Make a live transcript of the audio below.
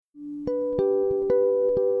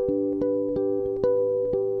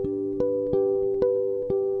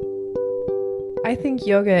I think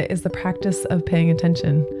yoga is the practice of paying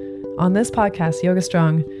attention. On this podcast, Yoga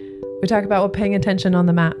Strong, we talk about what paying attention on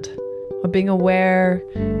the mat, what being aware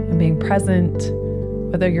and being present,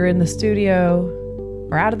 whether you're in the studio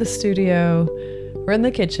or out of the studio, or in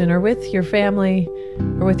the kitchen, or with your family,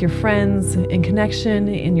 or with your friends, in connection,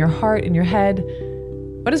 in your heart, in your head.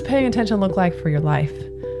 What does paying attention look like for your life?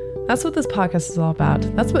 That's what this podcast is all about.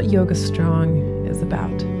 That's what Yoga Strong is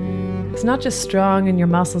about. It's not just strong in your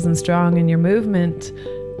muscles and strong in your movement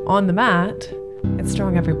on the mat. It's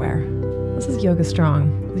strong everywhere. This is Yoga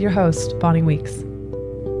Strong with your host, Bonnie Weeks.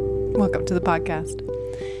 Welcome to the podcast.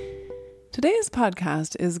 Today's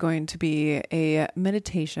podcast is going to be a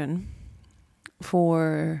meditation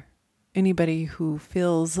for anybody who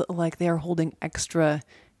feels like they are holding extra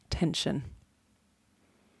tension.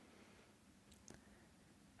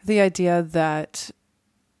 The idea that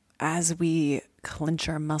as we clench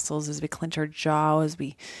our muscles, as we clench our jaw, as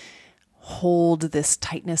we hold this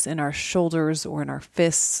tightness in our shoulders or in our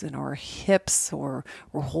fists, in our hips, or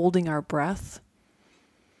we're holding our breath,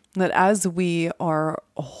 that as we are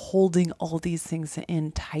holding all these things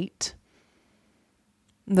in tight,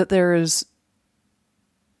 that there is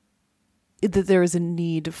a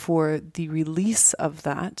need for the release of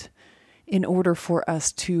that in order for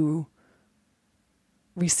us to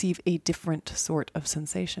receive a different sort of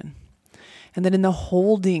sensation. And that in the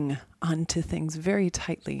holding onto things very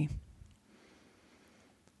tightly,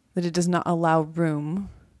 that it does not allow room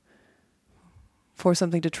for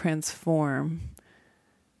something to transform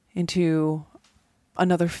into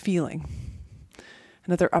another feeling,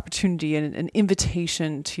 another opportunity, and an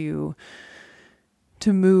invitation to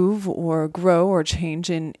move or grow or change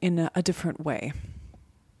in a different way.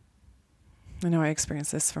 I know I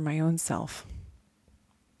experienced this for my own self.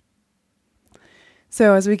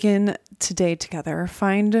 So as we begin today together,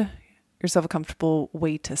 find yourself a comfortable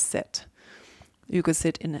way to sit. You could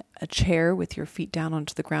sit in a chair with your feet down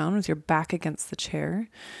onto the ground, with your back against the chair.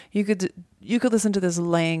 You could listen to this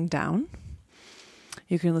laying down.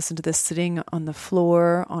 You can listen to this sitting on the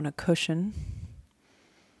floor on a cushion.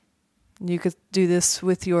 You could do this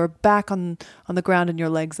with your back on the ground and your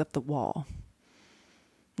legs up the wall.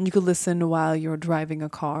 And you could listen while you're driving a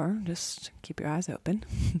car. Just keep your eyes open.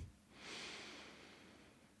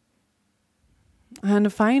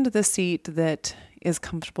 And find the seat that is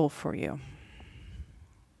comfortable for you.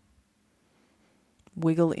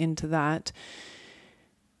 Wiggle into that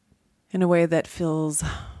in a way that feels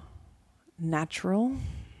natural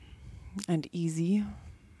and easy,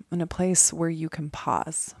 in a place where you can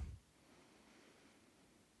pause.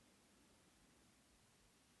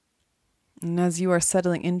 And as you are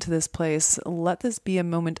settling into this place, let this be a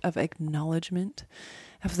moment of acknowledgement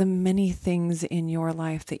of the many things in your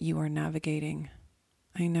life that you are navigating.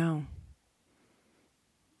 I know.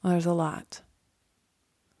 There's a lot.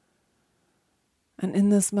 And in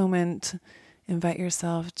this moment, invite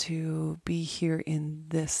yourself to be here in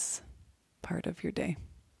this part of your day.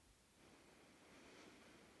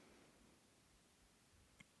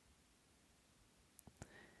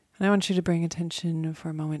 And I want you to bring attention for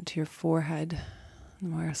a moment to your forehead,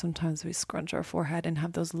 where sometimes we scrunch our forehead and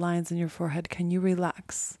have those lines in your forehead. Can you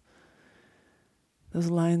relax those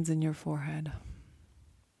lines in your forehead?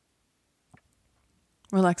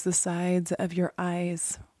 Relax the sides of your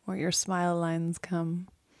eyes where your smile lines come.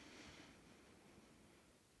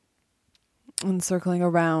 And circling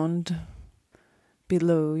around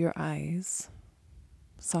below your eyes,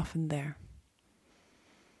 soften there.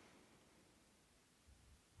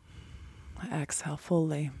 Exhale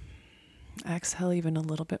fully. Exhale even a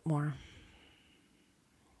little bit more.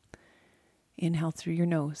 Inhale through your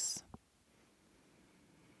nose.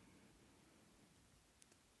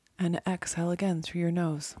 And exhale again through your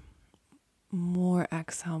nose. More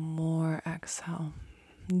exhale, more exhale.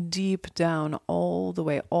 Deep down all the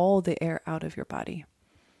way, all the air out of your body.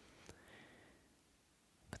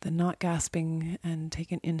 But then not gasping, and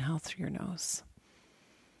take an inhale through your nose.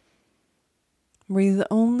 Breathe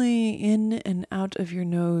only in and out of your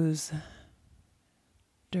nose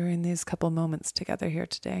during these couple moments together here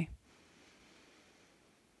today.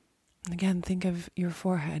 And again, think of your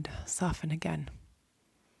forehead. Soften again.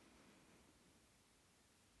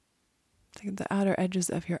 Think of the outer edges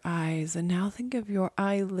of your eyes, and now think of your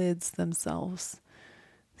eyelids themselves.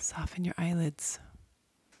 Soften your eyelids.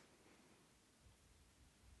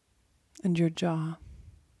 And your jaw.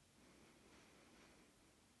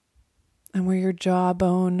 And where your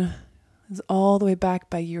jawbone is all the way back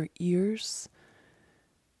by your ears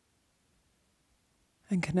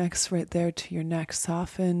and connects right there to your neck.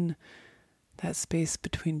 Soften that space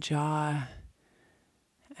between jaw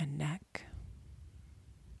and neck.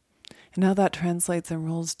 And how that translates and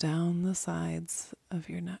rolls down the sides of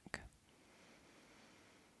your neck.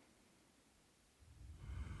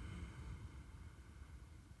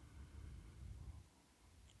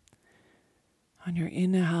 On your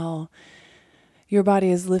inhale, your body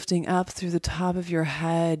is lifting up through the top of your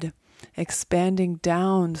head, expanding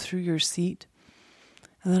down through your seat.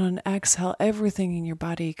 And then on exhale, everything in your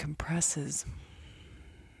body compresses,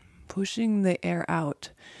 pushing the air out,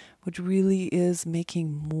 which really is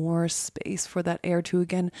making more space for that air to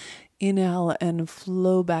again inhale and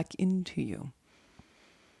flow back into you.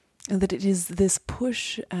 And that it is this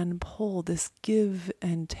push and pull, this give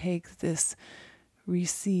and take, this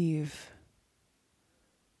receive,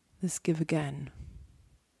 this give again,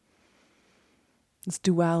 this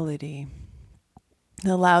duality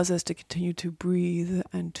that allows us to continue to breathe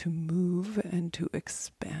and to move and to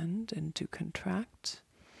expand and to contract.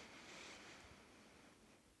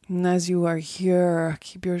 And as you are here,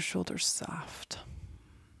 keep your shoulders soft.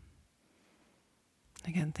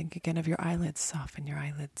 Again, think again of your eyelids. Soften your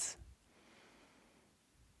eyelids.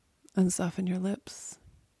 And soften your lips.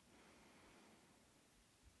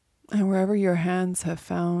 And wherever your hands have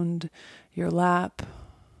found your lap,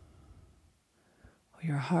 or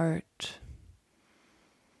your heart,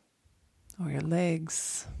 or your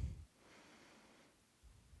legs,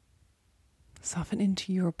 soften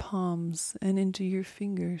into your palms and into your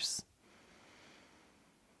fingers.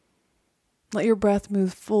 Let your breath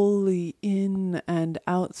move fully in and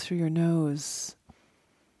out through your nose.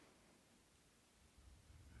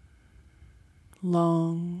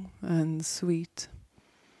 Long and sweet.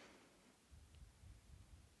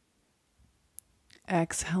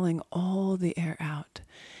 Exhaling all the air out.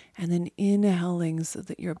 And then inhaling so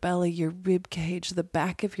that your belly, your rib cage, the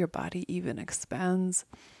back of your body even expands.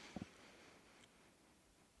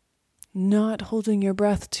 Not holding your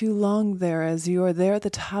breath too long there as you are there at the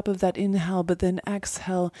top of that inhale, but then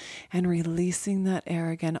exhale and releasing that air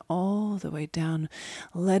again all the way down,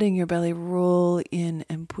 letting your belly roll in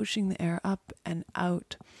and pushing the air up and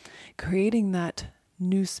out, creating that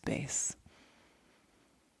new space.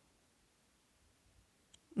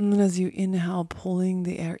 And as you inhale, pulling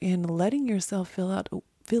the air in, letting yourself fill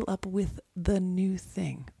up with the new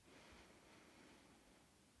thing.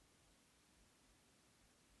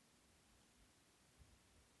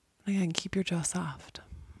 Again, keep your jaw soft.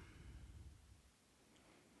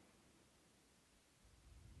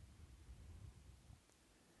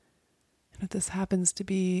 And if this happens to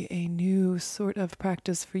be a new sort of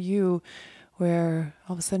practice for you, where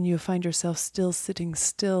all of a sudden you find yourself still sitting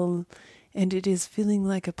still, and it is feeling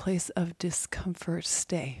like a place of discomfort,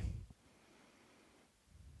 stay.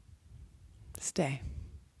 Stay.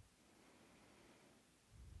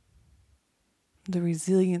 The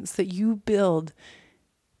resilience that you build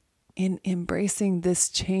in embracing this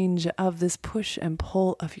change of this push and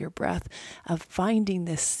pull of your breath, of finding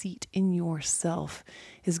this seat in yourself,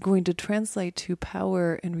 is going to translate to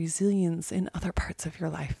power and resilience in other parts of your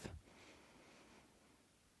life.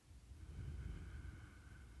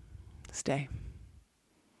 Stay.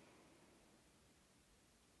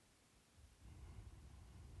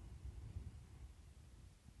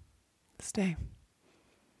 Stay.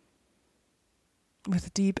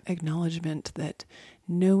 With deep acknowledgement that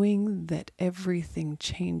knowing that everything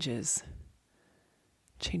changes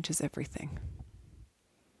everything.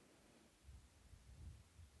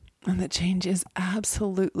 And that change is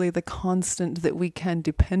absolutely the constant that we can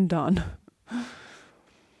depend on.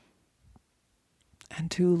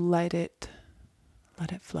 And to let it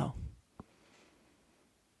flow.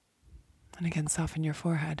 And again, soften your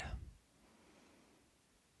forehead.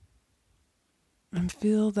 And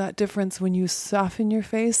feel that difference when you soften your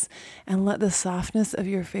face and let the softness of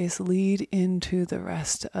your face lead into the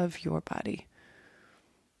rest of your body.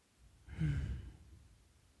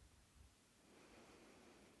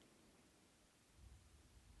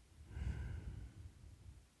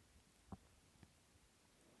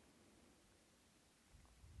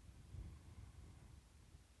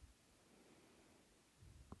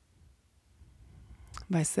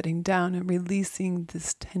 By sitting down and releasing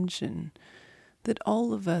this tension that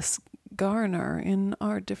all of us garner in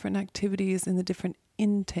our different activities, in the different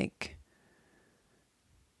intake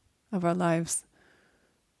of our lives,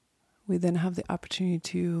 we then have the opportunity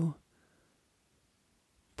to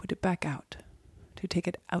put it back out, to take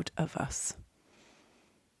it out of us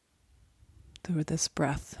through this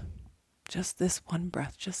breath, just this one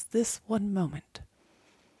breath, just this one moment,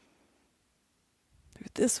 through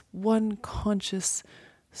this one conscious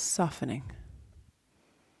softening.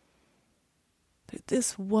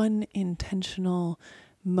 This one intentional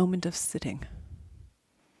moment of sitting.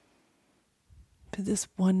 to this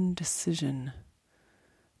one decision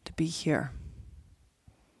to be here.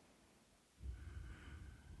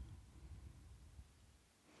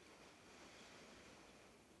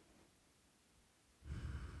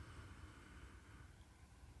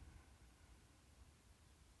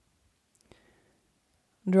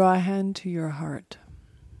 Draw a hand to your heart.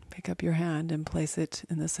 Pick up your hand and place it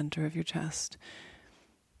in the center of your chest.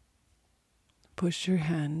 Push your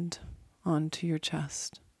hand onto your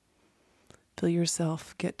chest. Feel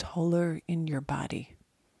yourself get taller in your body.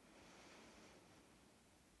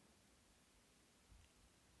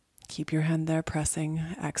 Keep your hand there pressing.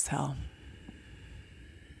 Exhale.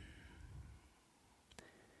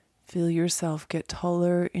 Feel yourself get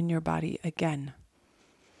taller in your body again.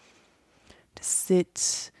 To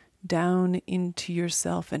sit down into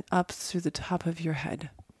yourself and up through the top of your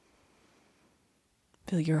head.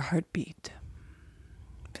 Feel your heartbeat.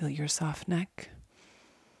 Feel your soft neck.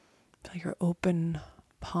 Feel your open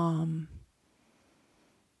palm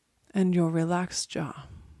and your relaxed jaw.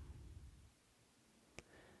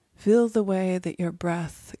 Feel the way that your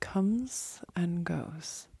breath comes and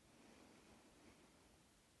goes.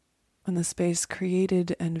 And the space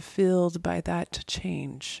created and filled by that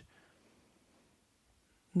change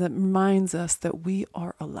that reminds us that we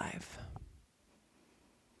are alive.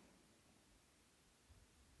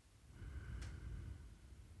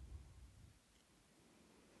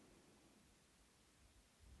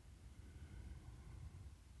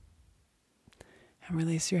 And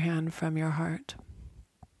release your hand from your heart.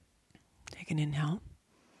 Take an inhale.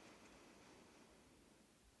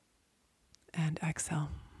 And exhale.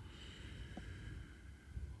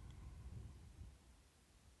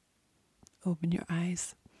 Open your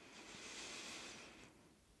eyes.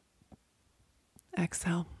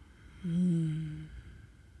 Exhale.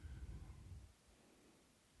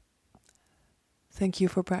 Thank you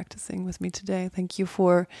for practicing with me today. Thank you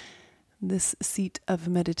for this seat of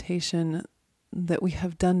meditation that we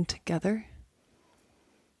have done together,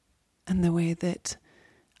 and the way that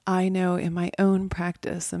I know in my own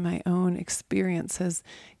practice and my own experience has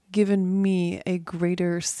given me a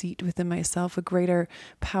greater seat within myself, a greater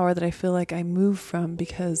power that I feel like I move from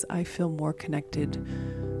because I feel more connected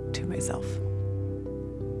to myself.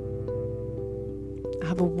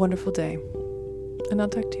 Have a wonderful day, and I'll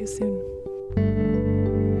talk to you soon.